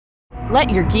Let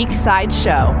your geek side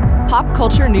show. Pop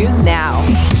culture news now.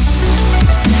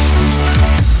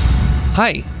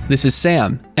 Hi, this is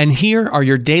Sam, and here are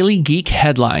your daily geek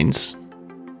headlines.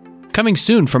 Coming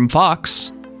soon from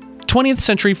Fox, 20th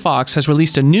Century Fox has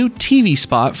released a new TV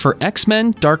spot for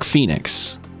X-Men Dark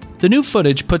Phoenix. The new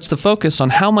footage puts the focus on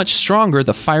how much stronger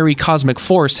the fiery cosmic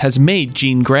force has made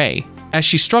Jean Grey, as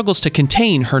she struggles to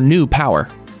contain her new power.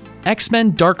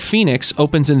 X-Men Dark Phoenix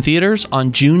opens in theaters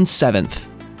on June 7th.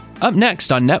 Up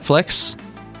next on Netflix,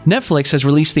 Netflix has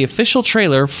released the official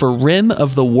trailer for Rim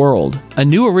of the World, a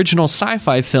new original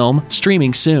sci-fi film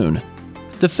streaming soon.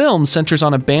 The film centers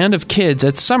on a band of kids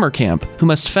at summer camp who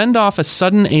must fend off a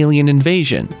sudden alien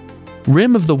invasion.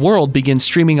 Rim of the World begins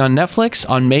streaming on Netflix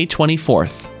on May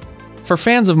 24th. For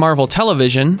fans of Marvel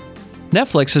Television,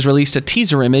 Netflix has released a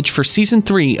teaser image for Season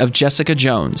 3 of Jessica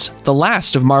Jones, the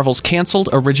last of Marvel's canceled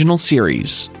original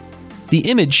series. The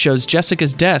image shows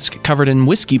Jessica's desk covered in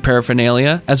whiskey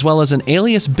paraphernalia, as well as an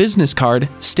Alias business card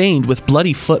stained with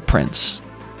bloody footprints.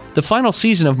 The final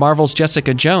season of Marvel's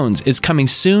Jessica Jones is coming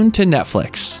soon to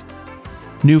Netflix.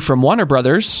 New from Warner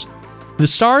Brothers, the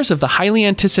stars of the highly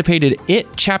anticipated It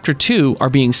Chapter 2 are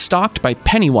being stalked by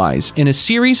Pennywise in a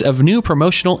series of new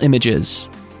promotional images.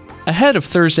 Ahead of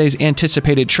Thursday's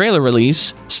anticipated trailer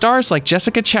release, stars like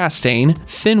Jessica Chastain,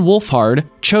 Finn Wolfhard,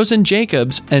 Chosen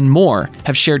Jacobs, and more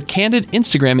have shared candid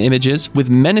Instagram images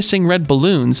with menacing red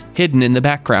balloons hidden in the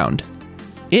background.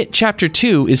 It Chapter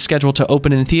 2 is scheduled to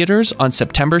open in theaters on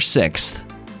September 6th.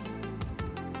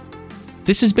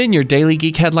 This has been your Daily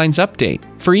Geek Headlines Update.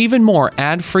 For even more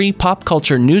ad-free pop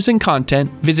culture news and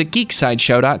content, visit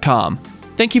GeekSideshow.com.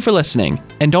 Thank you for listening,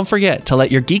 and don't forget to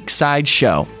let your geek side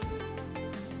show.